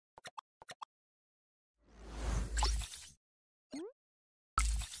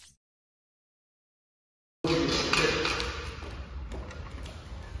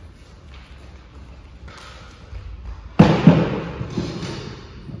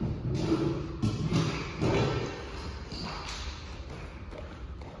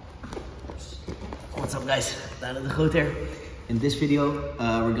guys, Daan de Groot here. In this video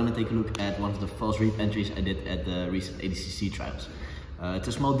we're gonna take a look at one of the false reap entries I did at the recent ADCC trials. It's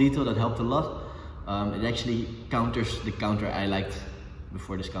a small detail that helped a lot. It actually counters the counter I liked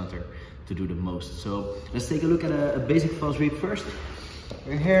before this counter to do the most. So let's take a look at a basic false reap first.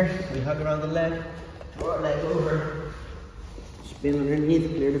 We're here, we hug around the leg, throw our leg over, spin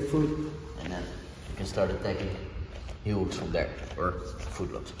underneath, clear the foot, and then you can start attacking heel hooks from there, or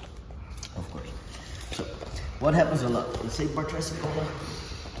foot locks, of course. So, what happens a lot? Let's say Bart tries to pull a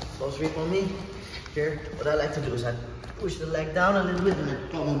false reap on me. Here, what I like to do is I push the leg down a little bit and then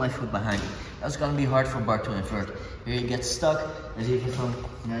pummel my foot behind. That's gonna be hard for Bart to invert. Here he gets stuck. There's even some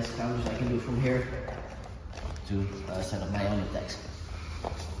nice counters I can do from here to set up my own attacks.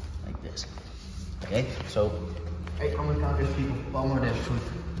 Like this. Okay, so very common counters, people pummel their foot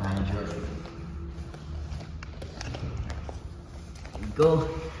behind your foot. There you go.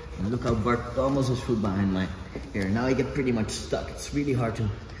 And look how Bart pummels his foot behind my ear. Now I get pretty much stuck. It's really hard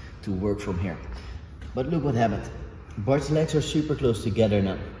to work from here. But look what happened. Bart's legs are super close together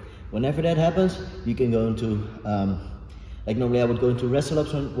now. Whenever that happens, you can go into, like normally I would go into wrestle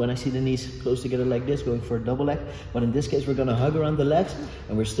ups when I see the knees close together like this, going for a double leg. But in this case, we're gonna hug around the legs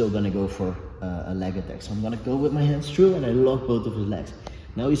and we're still gonna go for a leg attack. So I'm gonna go with my hands through and I lock both of his legs.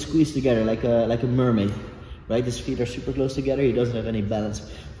 Now he squeezed together like a mermaid. Right, his feet are super close together, he doesn't have any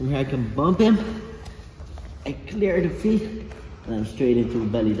balance. From here I can bump him, I clear the feet, and I'm straight into a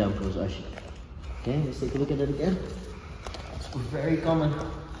belly down close ashi. Okay, let's take a look at that again. It's a very common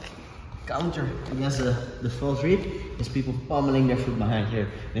counter against the false reap, is people pummeling their foot behind here.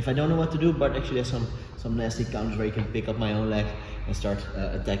 And if I don't know what to do, Bart actually has some nasty counters where you can pick up my own leg and start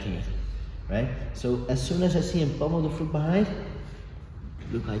attacking it. Right, so as soon as I see him pummel the foot behind,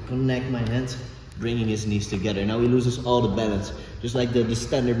 look, I connect my hands, bringing his knees together. Now he loses all the balance, just like the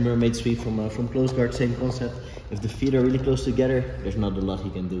standard mermaid sweep from close guard, same concept. If the feet are really close together, there's not a lot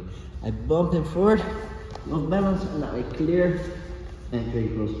he can do. I bump him forward, lost balance, and now I clear and very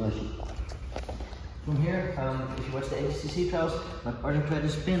close ashi. From here, if you watch the ADCC trials, my partner tried to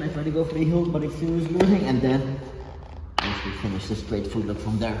spin, I tried to go for the heel, but he was losing, and then we finished the straight foot look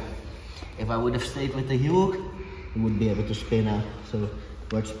from there. If I would have stayed with the heel hook, he wouldn't be able to spin out. So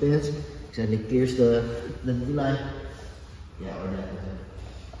Bart spins, exactly clears the knee line. Yeah, or that.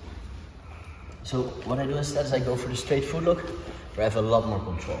 So what I do instead is I go for the straight foot look, where I have a lot more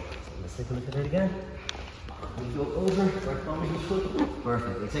control. So let's take a look at it again. We go over, Bart pummels his foot.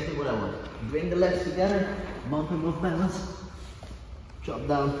 Perfect, exactly what I want. Bring the legs together, bump him off balance, chop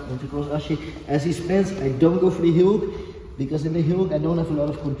down into cross ashi. As he spins, I don't go for the heel hook, because in the heel hook I don't have a lot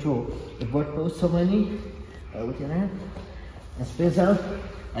of control. If Bart posts on my knee, with your hand, and spins out,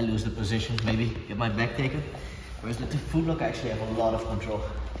 I lose the position, maybe get my back taken. Whereas with the foot look, I actually have a lot of control.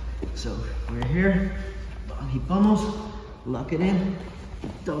 So we're here, he pummels, lock it in,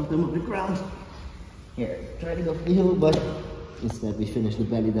 dump him on the ground. Here, try to go for the heel, but instead we finish the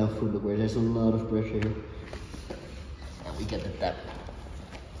belly down foot look where there's a lot of pressure here. And we get the tap.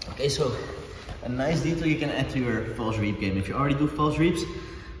 Okay, so a nice detail you can add to your false reap game. If you already do false reaps,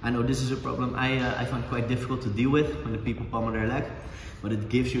 I know this is a problem I find quite difficult to deal with when the people pummel their leg. But it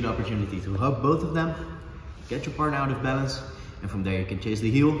gives you the opportunity to hug both of them, get your partner out of balance, and from there you can chase the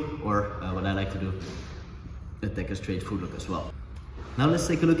heel, or what I like to do, attack a straight foot look as well. Now let's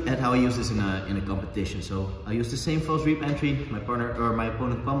take a look at how I use this in a competition. So I use the same false reap entry, my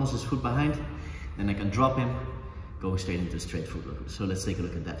opponent pummels his foot behind, then I can drop him, go straight into a straight foot look. So let's take a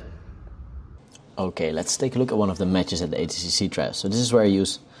look at that. Okay, let's take a look at one of the matches at the ADCC trials. So this is where I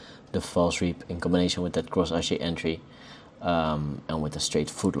use the false reap in combination with that cross ashi entry. And with a straight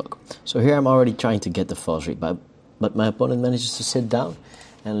foot lock. So here I'm already trying to get the false reap, but my opponent manages to sit down,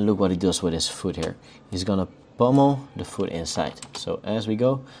 and look what he does with his foot here. He's gonna pummel the foot inside. So as we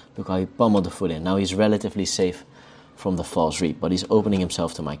go, look how he pummeled the foot in. Now he's relatively safe from the false reap, but he's opening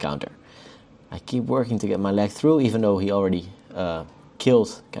himself to my counter. I keep working to get my leg through, even though he already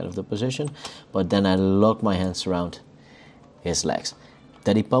killed kind of the position, but then I lock my hands around his legs.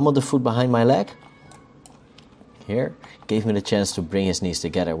 Then he pummeled the foot behind my leg. Here, gave me the chance to bring his knees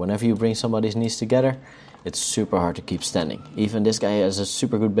together. Whenever you bring somebody's knees together, it's super hard to keep standing. Even this guy has a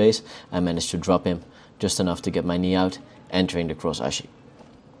super good base. I managed to drop him just enough to get my knee out, entering the cross ashi.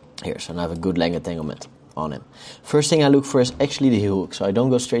 Here, so now I have a good leg entanglement on him. First thing I look for is actually the heel hook, so I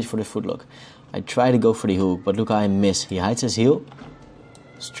don't go straight for the foot lock. I try to go for the heel hook, but look how I miss. He hides his heel,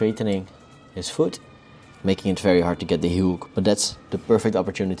 straightening his foot, making it very hard to get the heel hook, but that's the perfect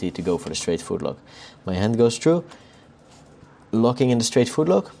opportunity to go for the straight foot lock. My hand goes through, locking in the straight foot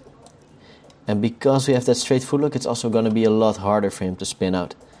lock, and because we have that straight foot lock, it's also going to be a lot harder for him to spin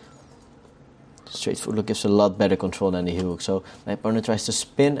out. Straight footlock gives a lot better control than the heel hook. So my opponent tries to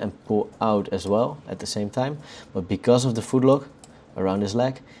spin and pull out as well at the same time. But because of the footlock around his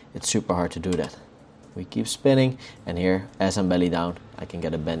leg, it's super hard to do that. We keep spinning, and here, as I'm belly down, I can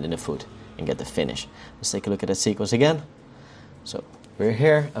get a bend in the foot and get the finish. Let's take a look at that sequence again. So we're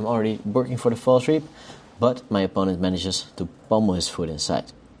here, I'm already working for the false sweep, but my opponent manages to pummel his foot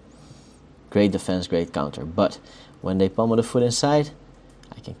inside. Great defense, great counter, but when they pummel the foot inside,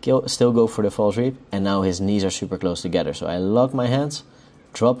 I can still go for the false sweep, and now his knees are super close together. So I lock my hands,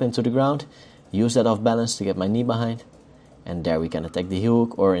 drop into the ground, use that off balance to get my knee behind, and there we can attack the heel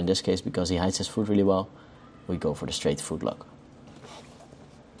hook, or in this case, because he hides his foot really well, we go for the straight foot lock.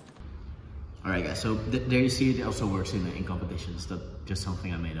 Alright guys, so there you see it also works in competitions, that's just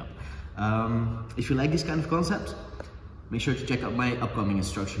something I made up. If you like this kind of concept, make sure to check out my upcoming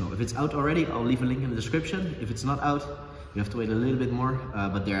instructional. If it's out already, I'll leave a link in the description. If it's not out, you have to wait a little bit more,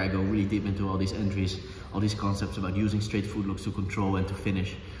 but there I go really deep into all these entries, all these concepts about using straight foot locks to control and to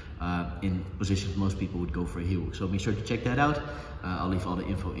finish in positions most people would go for a heel hook. So make sure to check that out. I'll leave all the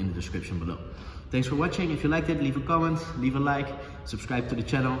info in the description below. Thanks for watching. If you liked it, leave a comment, leave a like, subscribe to the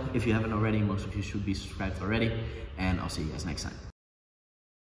channel. If you haven't already, most of you should be subscribed already. And I'll see you guys next time.